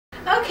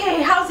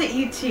Okay, how's it,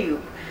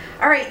 YouTube?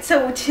 Alright,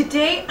 so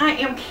today I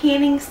am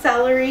canning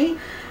celery.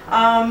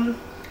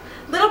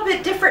 Little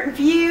bit different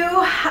view.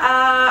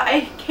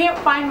 I can't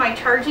find my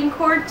charging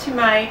cord to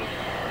my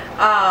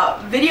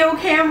video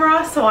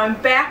camera, so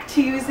I'm back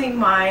to using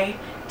my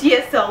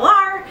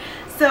DSLR.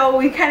 So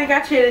we kind of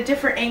got you at a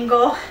different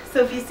angle.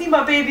 So if you see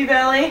my baby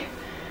belly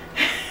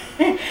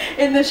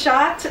in the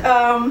shot,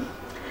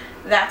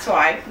 that's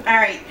why.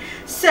 Alright,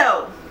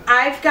 so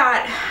I've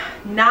got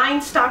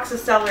 9 stalks of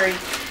celery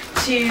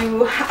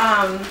to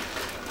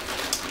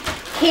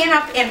can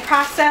up and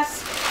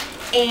process,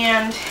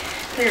 and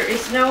there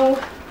is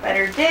no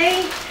better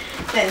day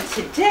than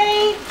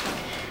today.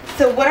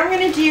 So what I'm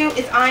going to do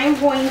is I'm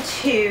going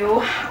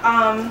to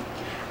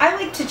I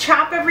like to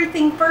chop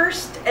everything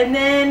first and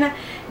then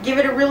give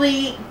it a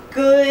really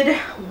good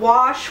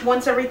wash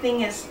once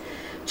everything is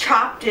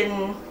chopped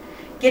and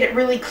get it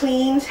really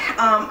cleaned.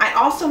 I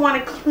also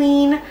want to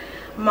clean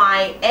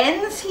my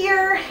ends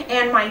here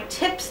and my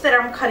tips that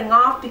I'm cutting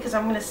off, because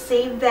I'm going to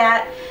save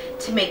that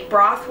to make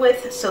broth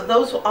with. So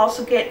those will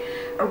also get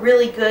a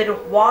really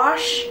good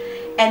wash,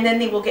 and then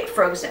they will get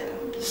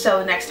frozen. So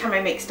the next time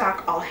I make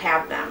stock, I'll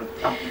have them.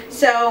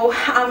 So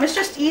it's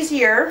just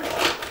easier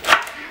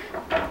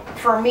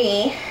for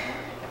me.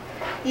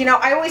 You know,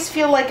 I always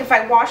feel like if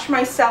I wash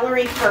my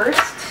celery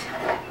first,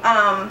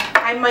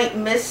 I might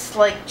miss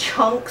like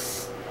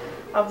chunks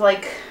of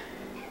like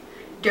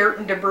dirt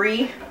and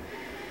debris.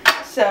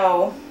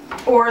 So,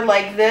 or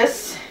like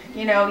this,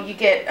 you know, you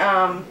get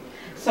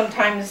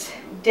sometimes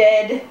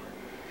dead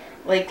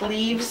like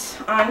leaves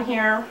on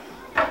here.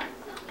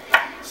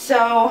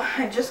 So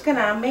I'm just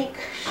gonna make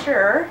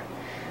sure,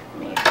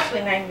 I'm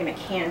actually not even gonna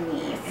can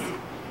these.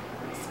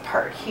 This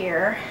part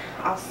here,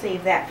 I'll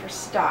save that for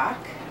stock.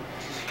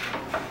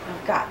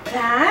 I've got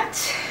that.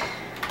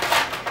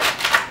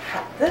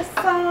 Cut this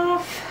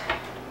off.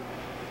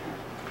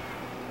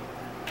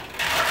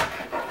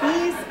 Cut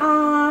these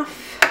off.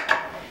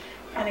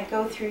 Kind of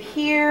go through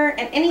here,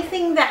 and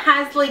anything that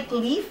has like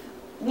leaf,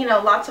 you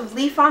know, lots of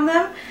leaf on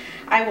them,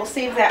 I will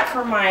save that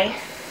for my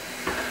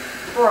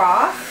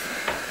broth.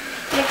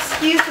 And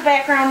excuse the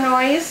background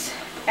noise.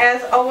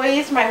 As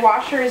always, my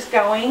washer is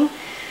going.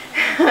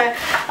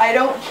 I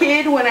don't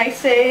kid when I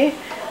say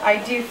I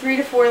do 3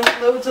 to 4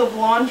 loads of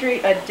laundry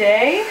a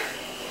day.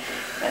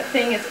 That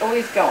thing is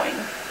always going.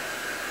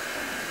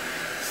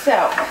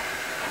 So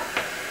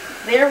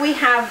there we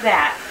have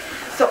that.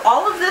 So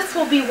all of this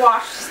will be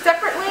washed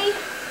separately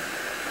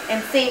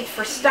and saved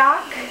for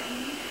stock.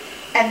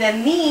 And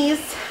then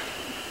these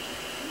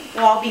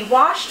will all be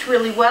washed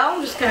really well.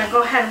 I'm just going to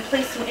go ahead and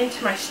place them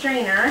into my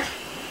strainer.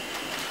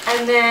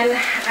 And then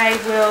I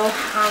will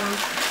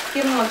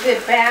give them a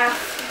good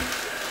bath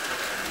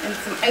in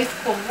some ice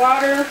cold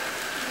water,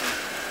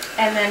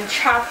 and then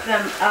chop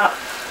them up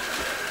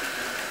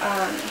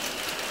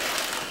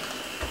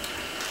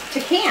to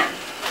can.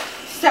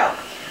 So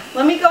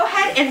let me go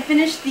ahead and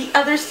finish the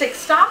other 6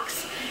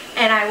 stalks,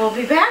 and I will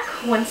be back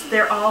once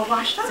they're all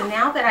washed up. So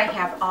now that I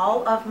have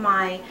all of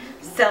my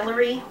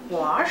celery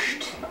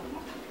washed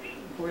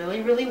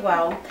really, really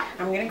well,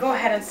 I'm going to go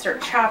ahead and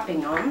start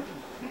chopping them.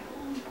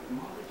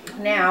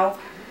 Now,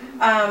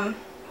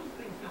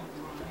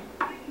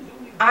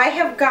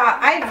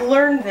 I've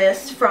learned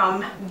this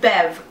from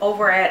Bev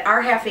over at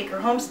Our Half Acre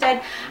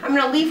Homestead. I'm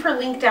going to leave her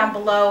link down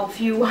below if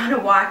you want to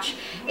watch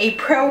a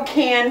pro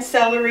can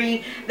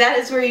celery. That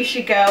is where you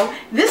should go.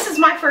 This is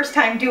my first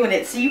time doing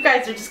it, so you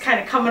guys are just kind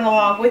of coming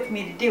along with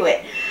me to do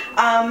it.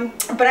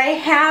 But I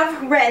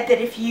have read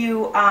that if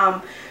you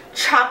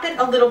chop it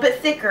a little bit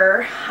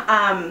thicker,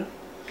 that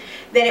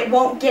it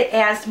won't get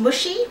as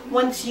mushy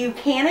once you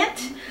can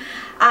it.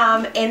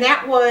 And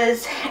that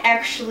was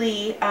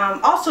actually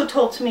also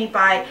told to me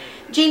by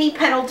Janie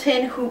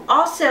Pendleton, who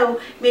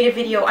also made a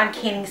video on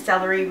canning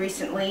celery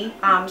recently,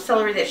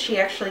 celery that she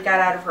actually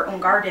got out of her own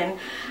garden.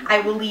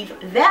 I will leave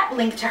that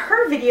link to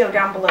her video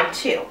down below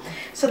too.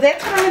 So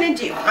that's what I'm going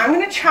to do. I'm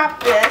going to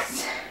chop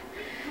this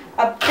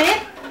a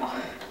bit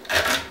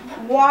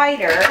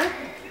wider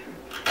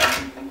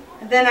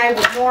than I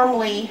would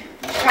normally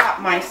chop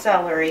my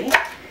celery.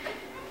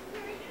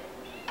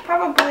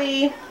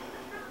 Probably,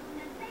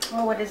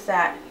 oh, what is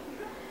that?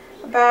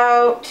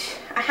 About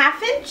a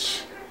 1/2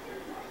 inch,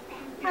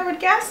 I would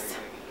guess.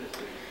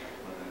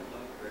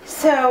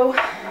 So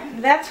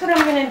that's what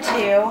I'm going to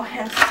do,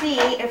 and see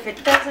if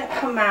it doesn't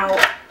come out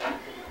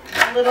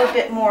a little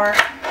bit more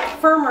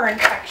firmer in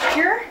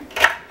texture.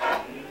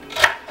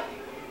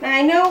 Now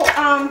I know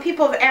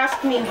people have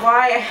asked me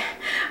why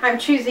I'm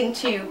choosing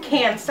to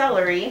can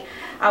celery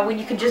when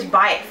you can just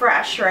buy it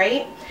fresh,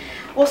 right?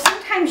 Well,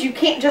 sometimes you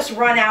can't just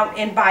run out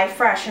and buy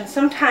fresh, and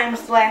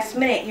sometimes last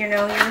minute, you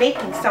know, you're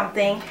making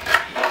something,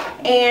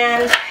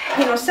 and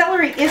you know,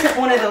 celery isn't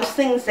one of those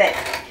things that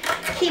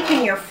keep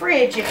in your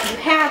fridge if you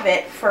have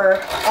it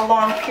for a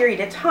long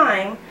period of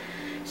time.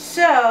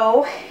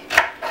 So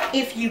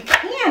if you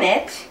can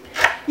it,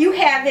 you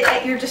have it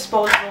at your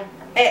disposal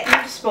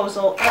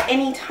at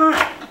any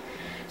time.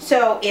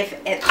 So if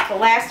at the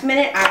last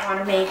minute I want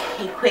to make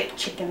a quick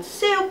chicken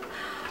soup,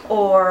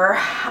 or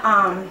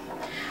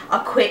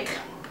a quick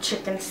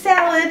chicken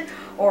salad,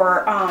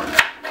 or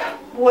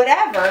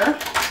whatever,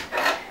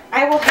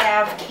 I will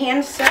have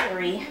canned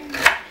celery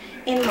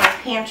in my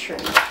pantry.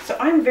 So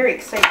I'm very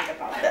excited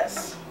about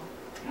this.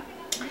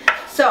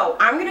 So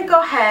I'm going to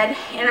go ahead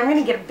and I'm going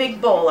to get a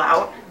big bowl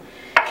out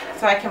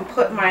so I can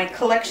put my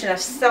collection of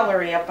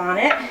celery up on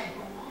it.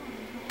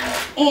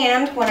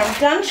 And when I'm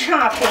done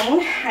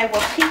chopping, I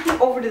will take you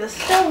over to the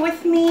stove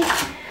with me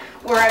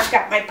where I've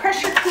got my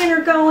pressure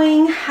canner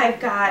going. I've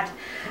got,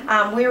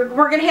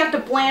 we're going to have to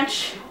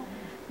blanch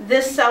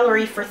this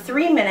celery for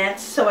 3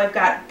 minutes, so I've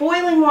got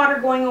boiling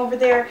water going over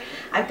there.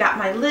 I've got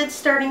my lid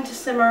starting to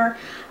simmer.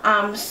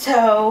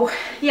 So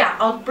yeah,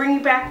 I'll bring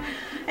you back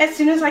as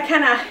soon as I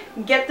kind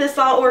of get this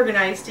all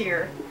organized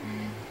here.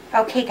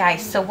 Okay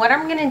guys, so what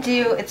I'm going to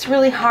do, it's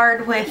really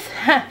hard with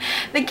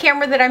the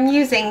camera that I'm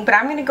using, but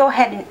I'm going to go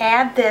ahead and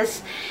add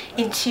this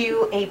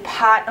into a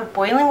pot of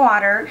boiling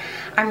water.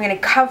 I'm going to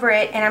cover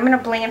it and I'm going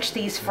to blanch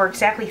these for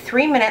exactly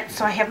 3 minutes.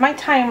 So I have my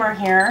timer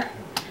here.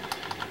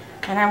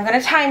 And I'm going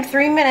to time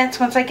 3 minutes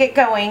once I get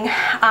going.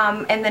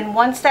 And then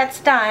once that's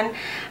done,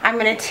 I'm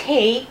going to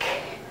take,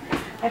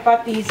 I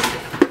bought a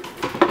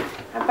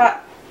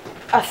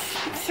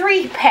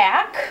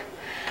 3-pack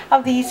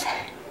of these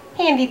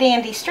handy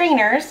dandy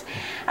strainers.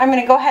 I'm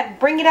going to go ahead and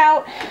bring it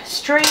out,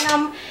 strain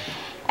them,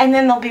 and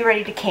then they'll be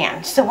ready to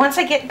can. So once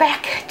I get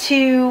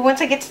to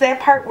that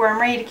part where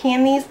I'm ready to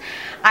can these,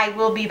 I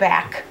will be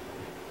back.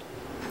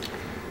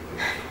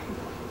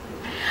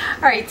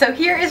 Alright, so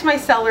here is my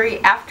celery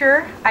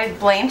after I've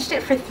blanched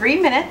it for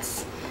 3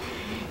 minutes.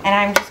 And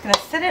I'm just going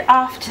to set it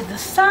off to the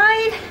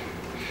side.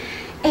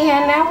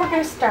 And now we're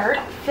going to start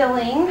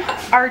filling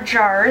our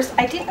jars.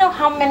 I didn't know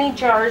how many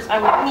jars I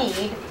would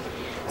need,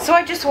 so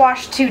I just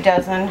washed 2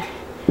 dozen.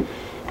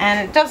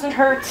 And it doesn't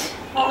hurt.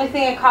 The only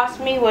thing it cost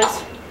me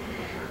was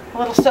a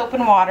little soap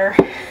and water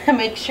to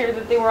make sure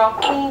that they were all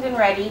cleaned and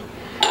ready.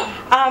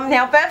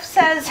 Now Bev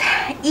says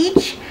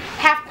each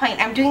half pint,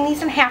 I'm doing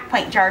these in half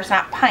pint jars,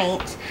 not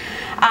pint.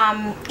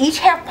 Each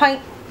half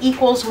pint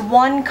equals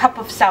 1 cup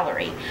of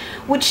celery,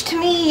 which to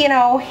me, you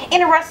know,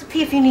 in a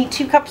recipe, if you need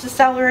 2 cups of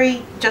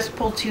celery, just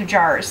pull 2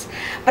 jars.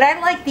 But I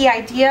like the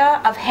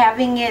idea of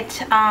having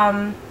it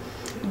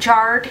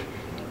jarred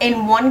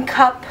in 1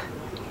 cup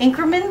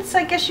increments,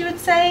 I guess you would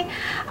say.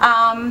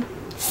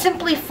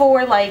 Simply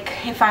for, like,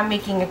 if I'm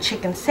making a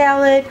chicken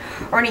salad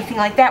or anything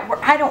like that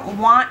where I don't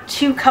want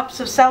 2 cups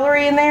of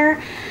celery in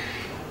there.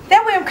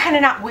 That way I'm kind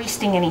of not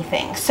wasting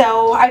anything.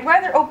 So I'd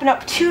rather open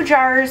up 2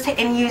 jars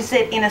and use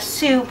it in a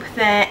soup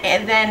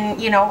than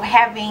you know,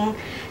 having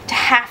to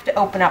have to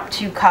open up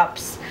 2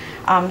 cups.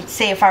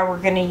 Say if I were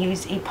going to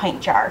use a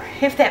pint jar,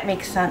 if that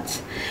makes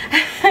sense.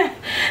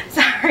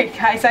 Sorry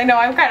guys, I know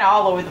I'm kind of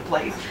all over the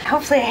place.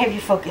 Hopefully I have you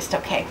focused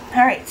okay.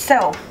 Alright,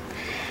 so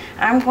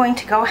I'm going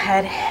to go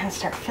ahead and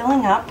start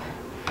filling up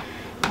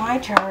my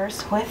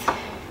jars with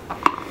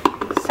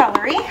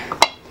celery.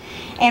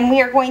 And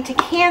we are going to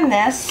can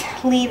this,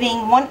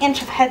 leaving 1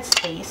 inch of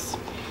headspace.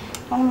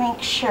 I want to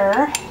make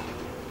sure I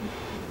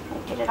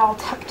get it all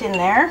tucked in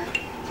there.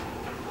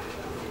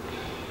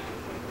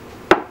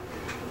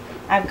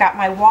 I've got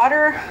my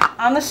water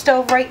on the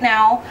stove right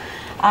now,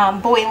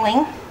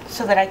 boiling,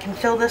 so that I can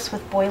fill this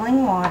with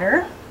boiling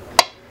water.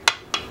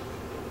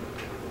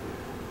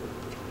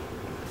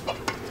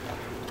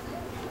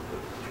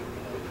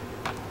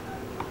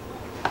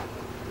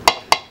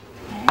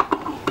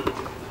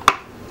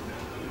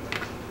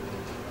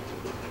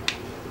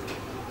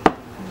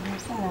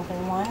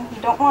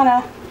 You don't want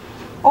to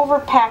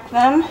overpack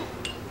them.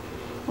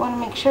 You want to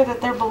make sure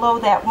that they're below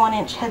that 1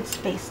 inch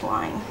headspace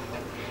line.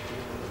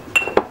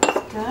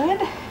 That's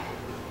good.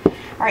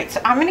 Alright,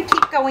 so I'm going to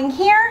keep going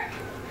here.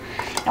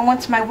 And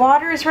once my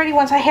water is ready,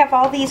 once I have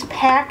all these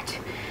packed,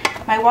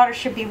 my water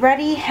should be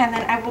ready. And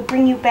then I will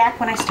bring you back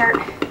when I start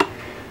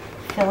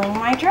filling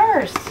my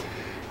jars.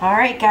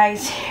 Alright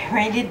guys,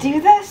 ready to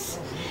do this?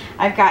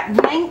 I've got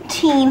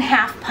 19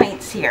 half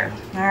pints here.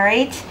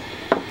 Alright.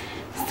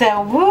 So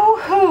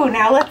woohoo!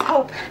 Now let's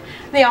hope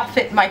they all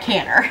fit in my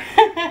canner.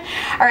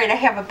 Alright, I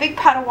have a big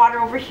pot of water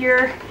over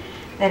here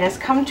that has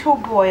come to a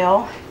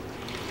boil.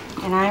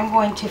 And I'm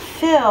going to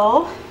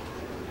fill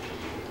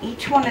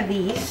each one of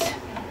these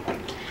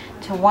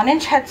to 1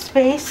 inch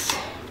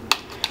headspace.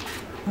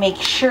 Make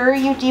sure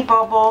you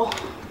debubble.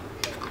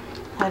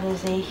 That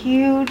is a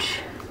huge,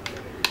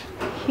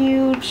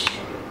 huge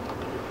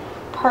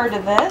part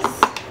of this.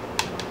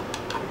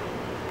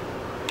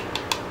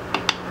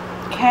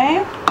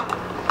 Okay.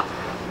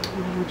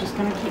 And we're just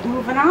going to keep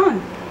moving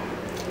on.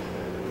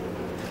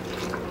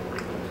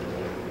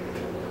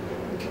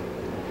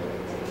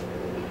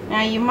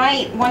 Now you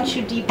might, once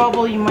you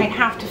debubble, you might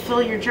have to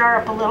fill your jar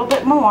up a little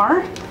bit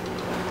more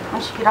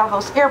once you get all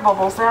those air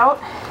bubbles out.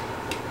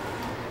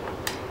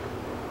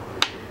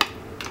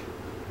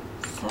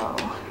 So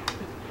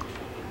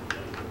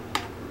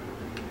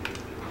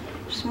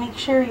just make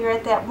sure you're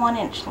at that 1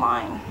 inch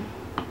line.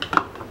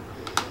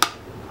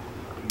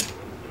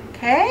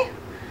 Okay,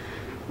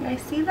 you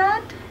guys see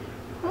that?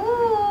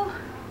 Ooh,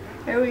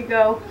 There we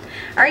go.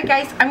 Alright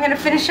guys, I'm going to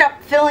finish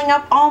up filling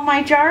up all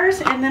my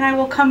jars and then I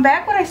will come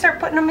back when I start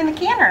putting them in the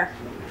canner.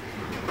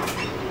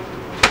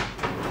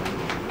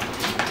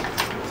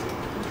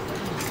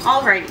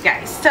 Alright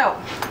guys, so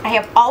I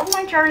have all of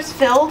my jars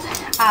filled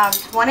to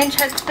 1 inch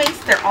head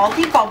space. They're all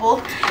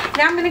debubbled.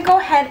 Now I'm going to go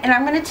ahead and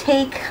I'm going to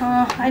take,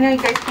 I know you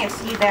guys can't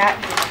see that,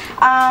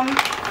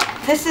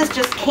 this is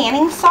just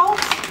canning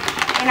salt,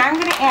 and I'm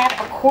going to add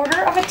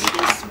 1/4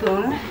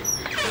 teaspoon.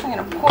 I'm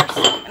going to pour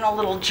some in a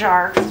little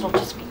jar because it'll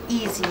just be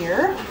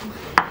easier.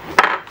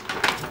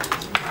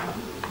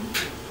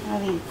 Now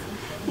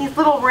these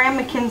little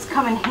ramekins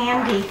come in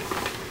handy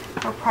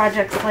for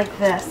projects like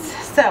this.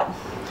 So,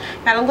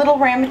 got a little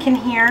ramekin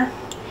here,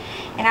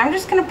 and I'm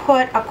just going to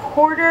put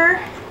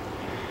 1/4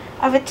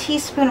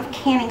 teaspoon of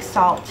canning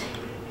salt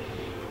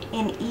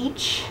in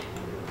each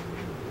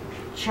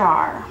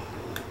jar.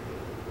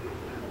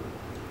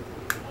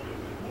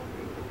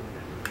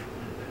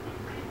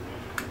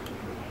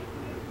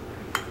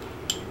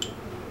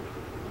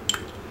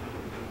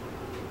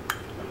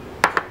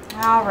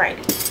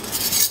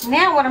 Alrighty,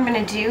 now what I'm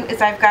going to do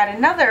is I've got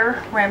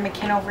another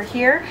ramekin over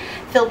here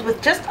filled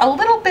with just a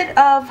little bit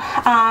of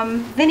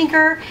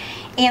vinegar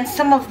and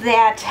some of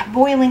that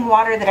boiling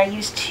water that I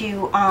used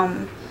to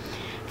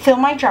fill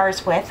my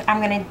jars with.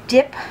 I'm going to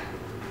dip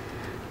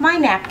my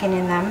napkin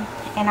in them,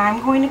 and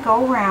I'm going to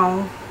go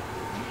around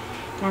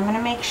and I'm going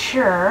to make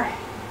sure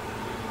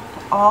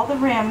that all the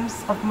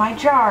rims of my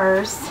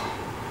jars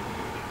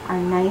are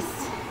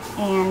nice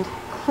and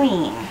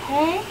clean.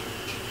 Okay?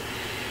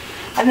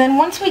 And then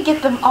once we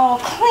get them all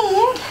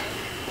cleaned,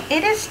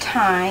 it is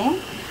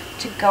time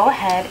to go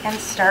ahead and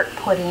start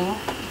putting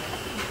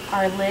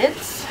our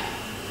lids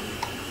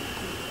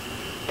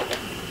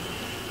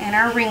and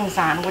our rings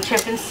on, which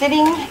have been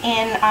sitting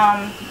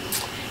in,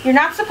 you're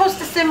not supposed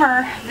to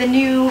simmer the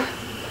new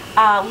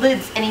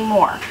lids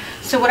anymore.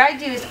 So what I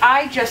do is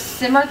I just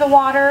simmer the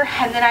water,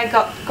 and then I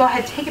go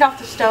ahead, take it off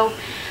the stove,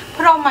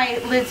 put all my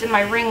lids and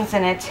my rings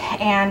in it,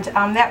 and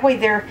that way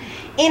they're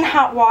in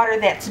hot water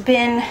that's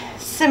been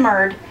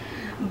simmered,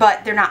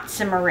 but they're not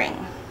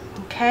simmering.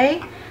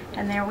 Okay,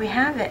 and there we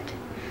have it.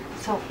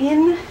 So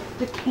in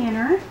the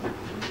canner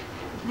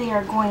they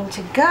are going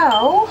to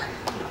go.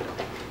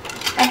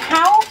 And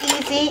how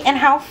easy and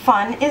how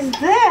fun is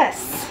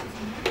this?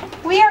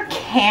 We are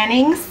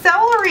canning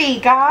celery,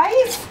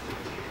 guys.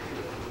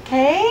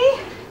 Okay,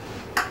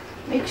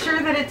 make sure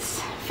that it's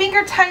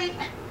finger tight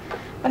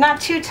but not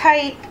too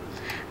tight.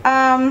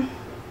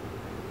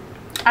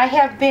 I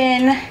have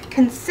been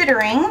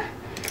considering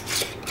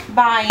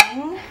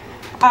buying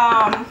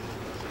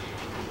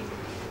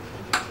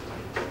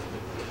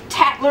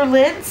Tatler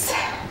lids.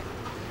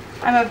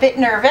 I'm a bit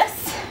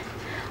nervous,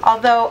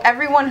 although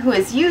everyone who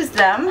has used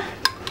them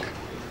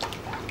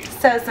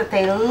says that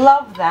they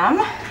love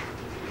them.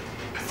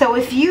 So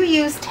if you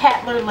use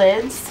Tatler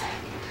lids,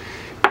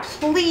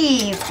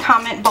 please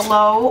comment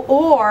below,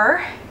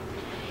 or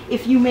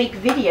if you make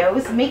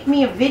videos, make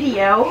me a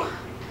video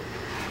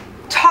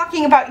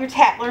talking about your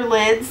Tatler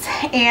lids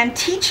and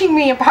teaching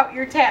me about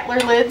your Tatler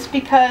lids,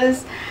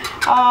 because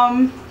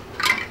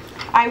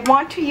I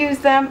want to use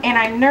them and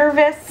I'm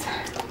nervous.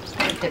 I'm just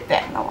going to dip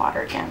that in the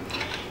water again.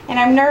 And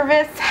I'm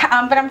nervous,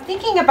 but I'm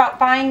thinking about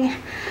buying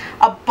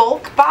a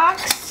bulk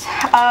box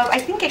of, I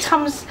think it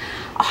comes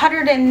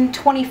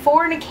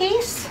 124 in a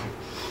case.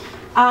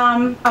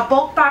 A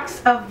bulk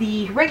box of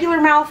the regular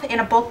mouth and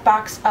a bulk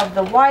box of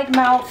the wide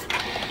mouth.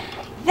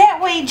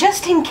 That way,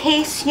 just in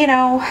case, you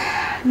know,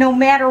 no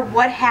matter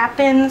what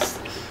happens,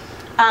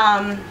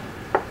 I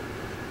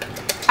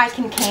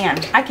can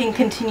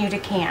continue to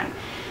can.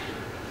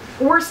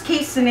 Worst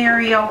case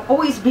scenario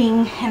always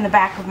being in the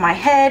back of my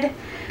head,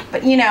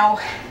 but you know,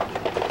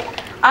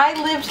 I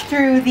lived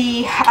through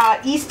the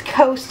East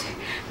Coast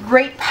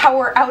Great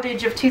Power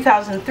Outage of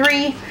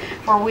 2003,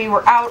 where we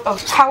were out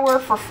of power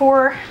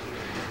for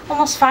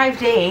almost 5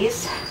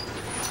 days,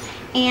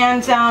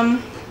 and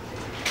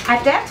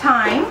at that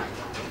time,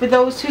 for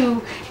those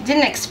who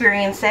didn't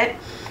experience it,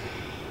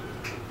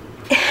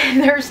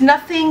 there's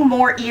nothing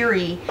more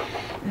eerie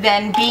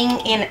than being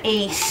in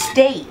a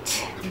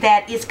state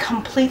that is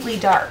completely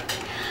dark.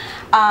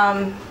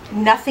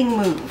 Nothing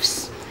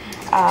moves.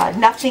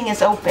 Nothing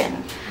is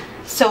open.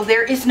 So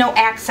there is no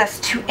access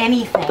to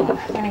anything.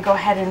 I'm going to go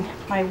ahead and,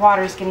 my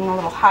water's getting a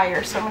little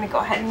higher, so I'm going to go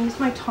ahead and use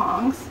my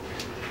tongs.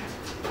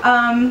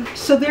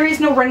 So there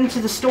is no running to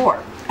the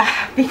store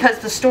because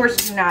the stores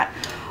do not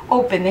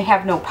open. They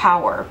have no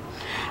power.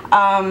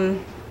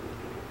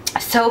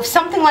 So if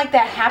something like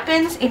that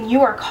happens and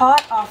you are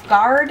caught off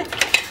guard,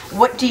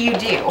 what do you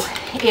do?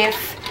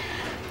 If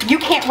you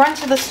can't run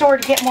to the store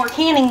to get more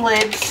canning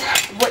lids,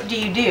 what do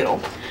you do?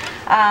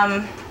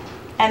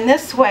 And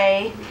this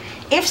way,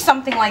 if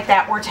something like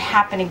that were to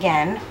happen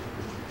again,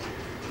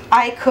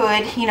 I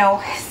could, you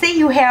know, say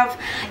you have,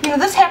 you know,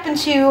 this happened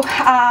to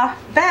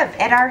Bev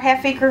at Our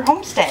Half Acre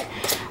Homestead.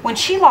 When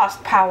she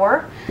lost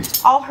power,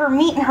 all her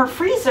meat in her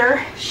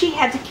freezer, she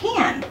had to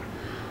can.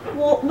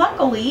 Well,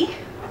 luckily,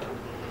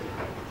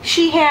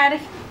 she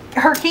had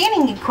her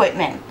canning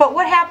equipment. But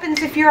what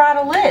happens if you're out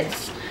of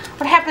lids?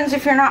 What happens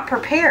if you're not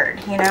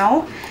prepared, you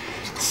know?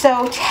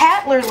 So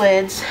Tattler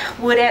lids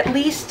would at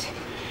least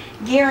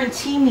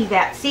guarantee me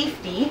that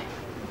safety,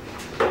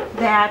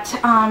 that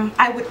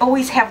I would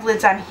always have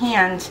lids on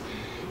hand,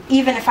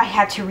 even if I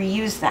had to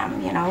reuse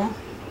them, you know?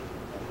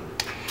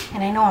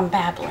 And I know I'm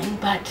babbling,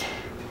 but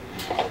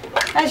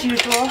as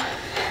usual,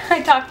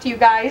 I talk to you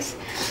guys.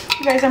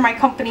 You guys are my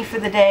company for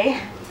the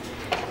day.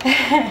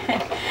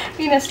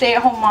 Being a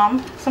stay-at-home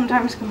mom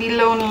sometimes can be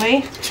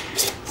lonely.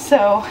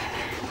 So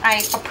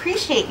I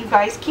appreciate you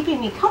guys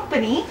keeping me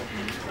company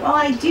while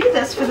I do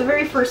this for the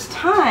very first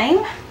time.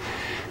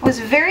 I was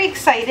very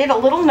excited, a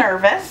little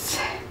nervous.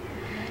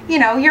 You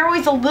know, you're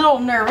always a little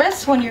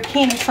nervous when you're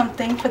canning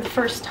something for the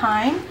first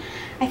time.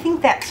 I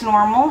think that's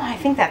normal. I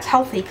think that's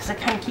healthy because it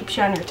kind of keeps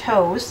you on your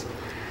toes.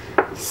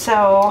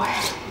 So,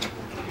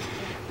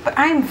 but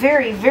I'm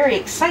very, very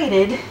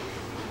excited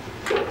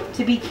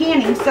to be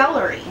canning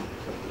celery.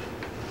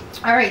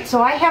 All right,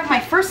 so I have my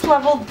first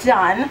level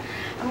done.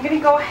 I'm going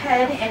to go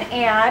ahead and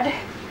add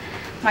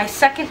my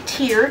second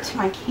tier to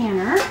my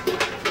canner.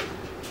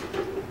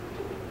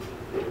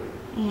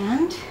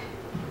 And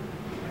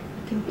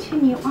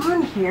continue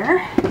on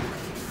here,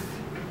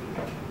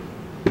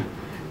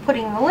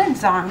 putting the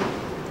lids on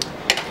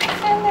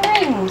and the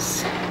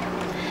rings.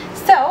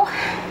 So,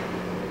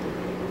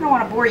 I don't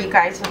want to bore you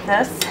guys with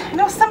this. I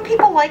know some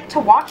people like to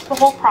watch the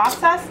whole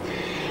process,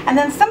 and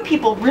then some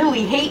people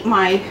really hate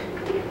my,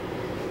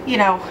 you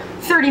know,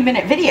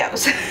 30-minute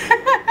videos.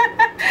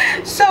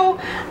 So,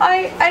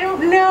 I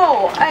don't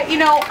know. You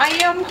know, I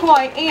am who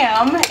I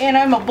am, and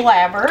I'm a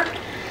blabber.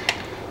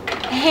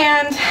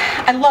 And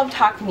I love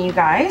talking to you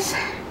guys.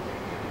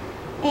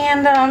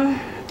 And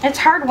it's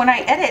hard when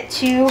I edit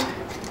to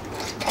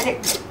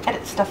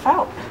edit stuff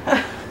out.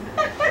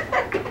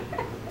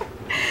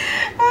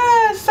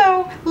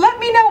 So let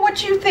me know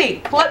what you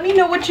think. Let me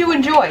know what you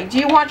enjoy. Do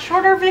you want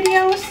shorter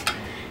videos?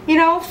 You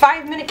know,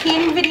 5-minute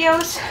canning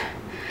videos?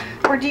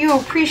 Or do you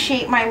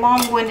appreciate my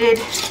long-winded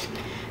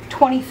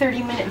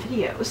 20-30-minute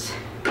videos?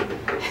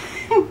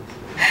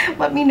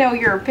 Let me know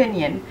your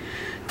opinion.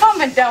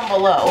 Comment down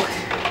below.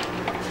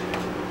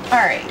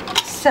 Alright,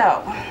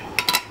 so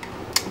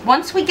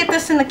once we get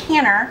this in the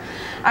canner,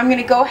 I'm going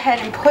to go ahead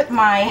and put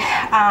my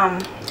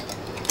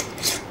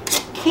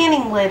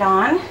canning lid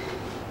on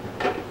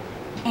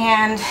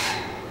and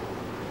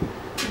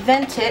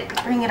vent it,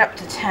 bring it up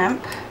to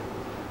temp,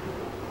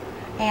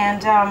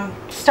 and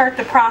start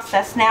the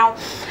process. Now,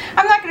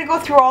 I'm not going to go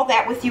through all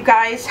that with you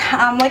guys.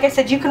 Like I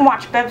said, you can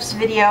watch Bev's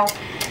video.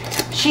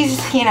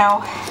 She's, you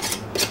know,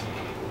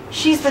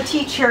 she's the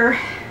teacher.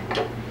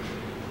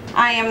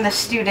 I am the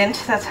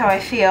student. That's how I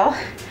feel.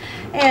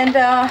 And,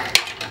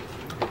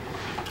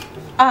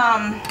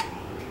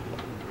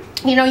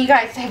 you know, you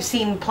guys have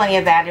seen plenty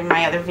of that in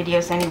my other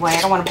videos anyway.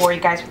 I don't want to bore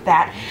you guys with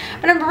that.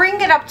 But I'm going to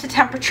bring it up to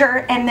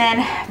temperature and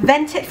then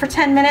vent it for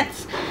 10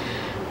 minutes.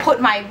 Put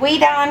my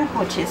weight on,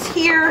 which is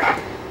here.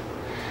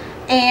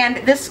 And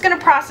this is going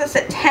to process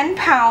at 10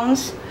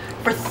 pounds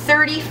for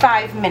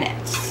 35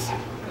 minutes.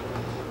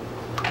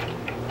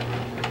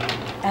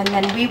 And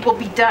then we will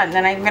be done.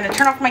 Then I'm going to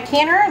turn off my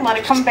canner and let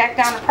it come back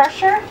down to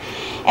pressure.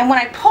 And when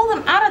I pull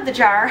them out of the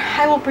jar,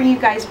 I will bring you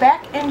guys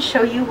back and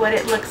show you what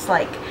it looks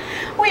like.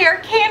 We are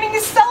canning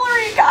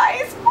celery,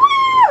 guys!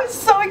 Woo!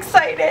 So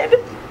excited!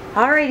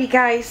 Alrighty,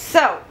 guys,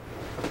 so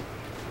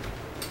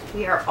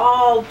we are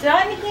all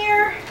done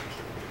here.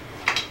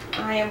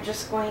 I am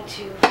just going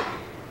to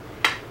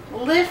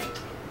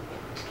lift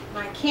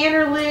my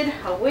canner lid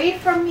away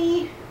from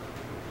me.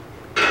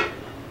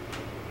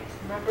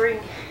 Remembering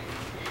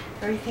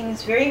everything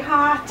is very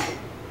hot.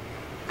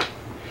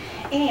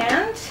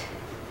 And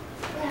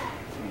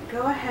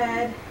go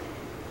ahead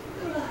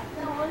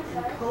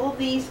and pull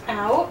these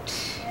out.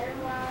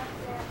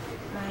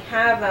 I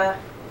have a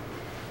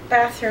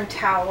bathroom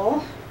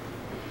towel.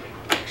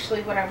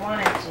 Actually, what I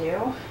want to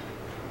do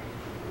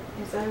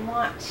is I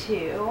want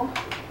to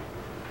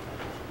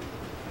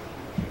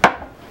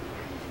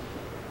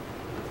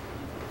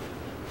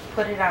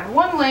put it on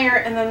one layer,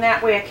 and then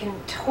that way I can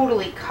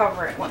totally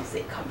cover it once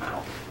they come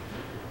out.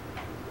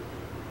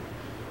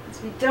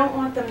 Because we don't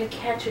want them to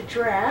catch a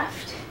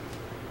draft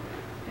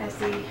as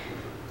they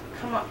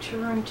come up to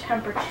room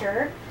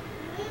temperature.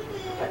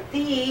 But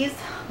these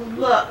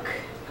look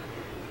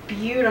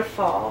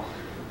beautiful.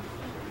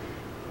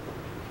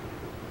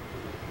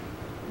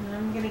 And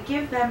I'm going to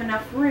give them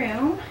enough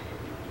room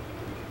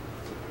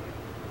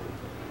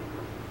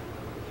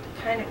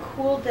to kind of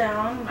cool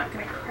down. I'm not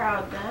going to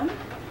crowd them.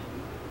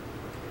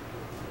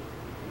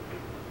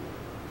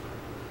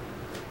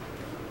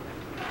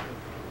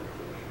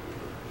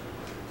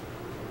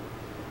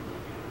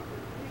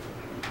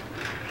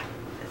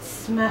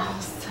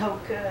 Smells so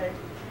good.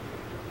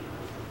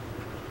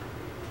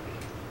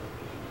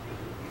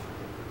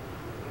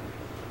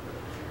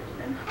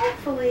 And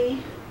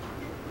hopefully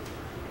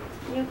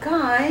you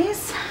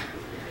guys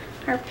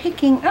are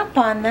picking up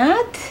on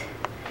that.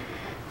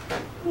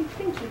 I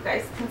think you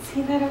guys can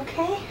see that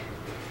okay.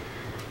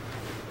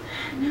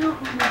 Now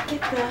I'm going to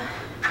get the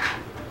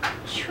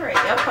tray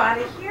up out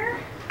of here.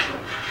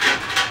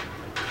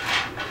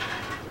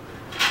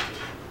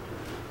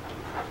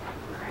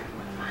 Grab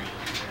one of my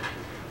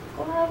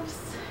gloves.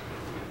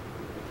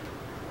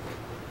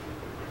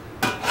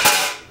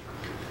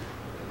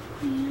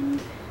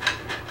 And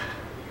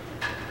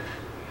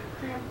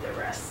grab the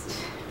rest.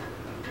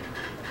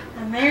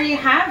 And there you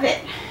have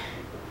it.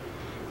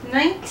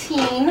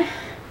 19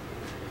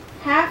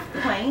 half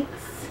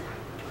pints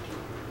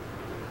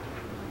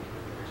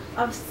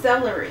of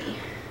celery.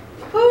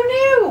 Who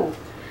knew?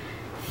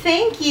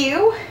 Thank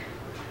you,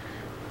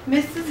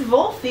 Mrs.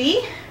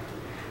 Wolfie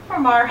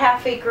from Our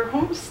Half Acre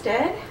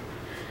Homestead,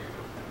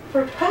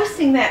 for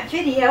posting that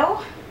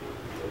video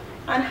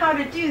on how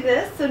to do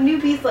this so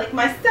newbies like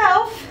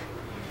myself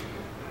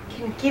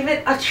can give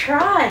it a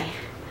try.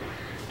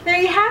 There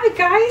you have it,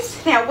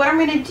 guys. Now what I'm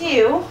going to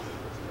do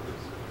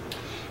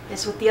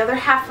is with the other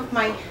half of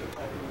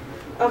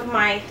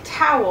my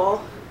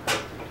towel,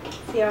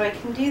 see how I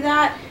can do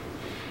that,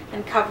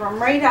 and cover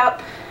them right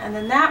up, and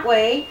then that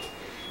way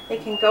they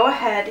can go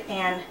ahead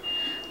and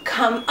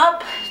come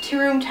up to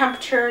room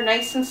temperature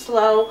nice and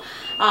slow.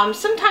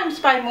 Sometimes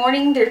by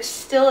morning they're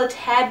still a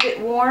tad bit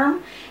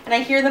warm and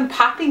I hear them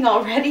popping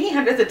already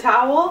under the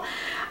towel.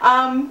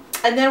 And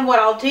then what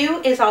I'll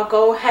do is I'll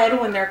go ahead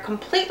when they're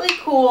completely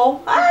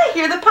cool. I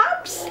hear the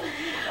pops.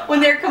 When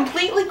they're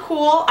completely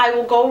cool, I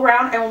will go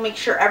around and will make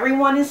sure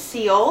everyone is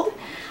sealed.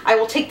 I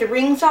will take the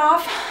rings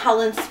off, I'll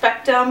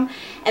inspect them,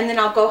 and then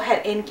I'll go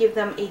ahead and give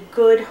them a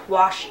good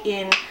wash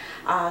in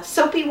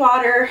soapy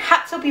water,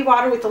 hot soapy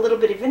water with a little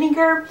bit of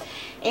vinegar,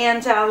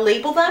 and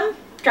label them,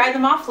 dry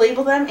them off,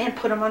 label them, and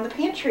put them on the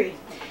pantry.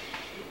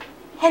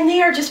 And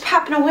they are just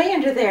popping away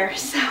under there.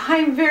 So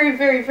I'm very,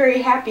 very,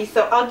 very happy.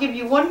 So I'll give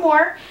you one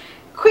more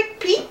quick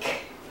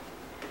peek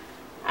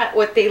at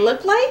what they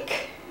look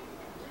like.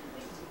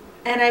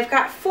 And I've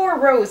got 4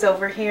 rows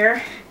over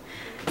here.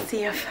 Let's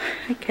see if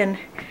I can,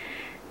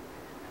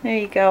 there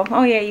you go.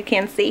 Oh yeah, you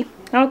can see.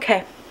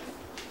 Okay.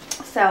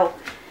 So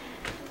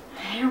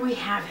there we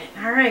have it.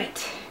 All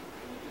right.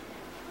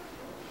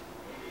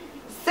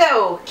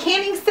 So,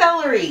 canning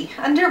celery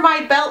under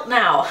my belt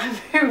now. I'm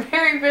very,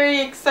 very,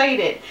 very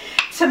excited.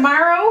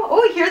 Tomorrow,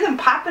 oh, I hear them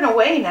popping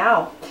away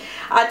now.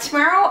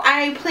 Tomorrow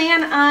I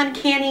plan on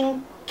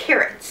canning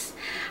carrots.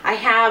 I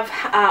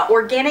have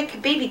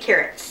organic baby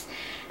carrots,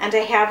 and I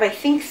have, I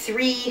think,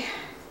 three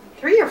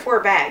or 4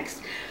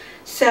 bags.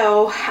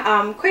 So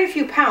quite a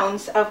few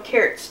pounds of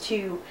carrots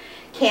to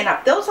can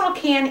up. Those I'll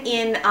can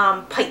in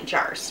pint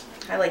jars.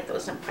 I like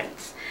those in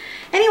pints.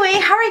 Anyway,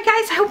 alright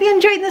guys, I hope you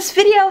enjoyed this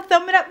video.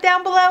 Thumb it up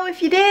down below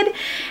if you did.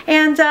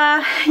 And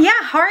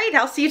yeah, alright,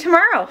 I'll see you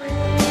tomorrow.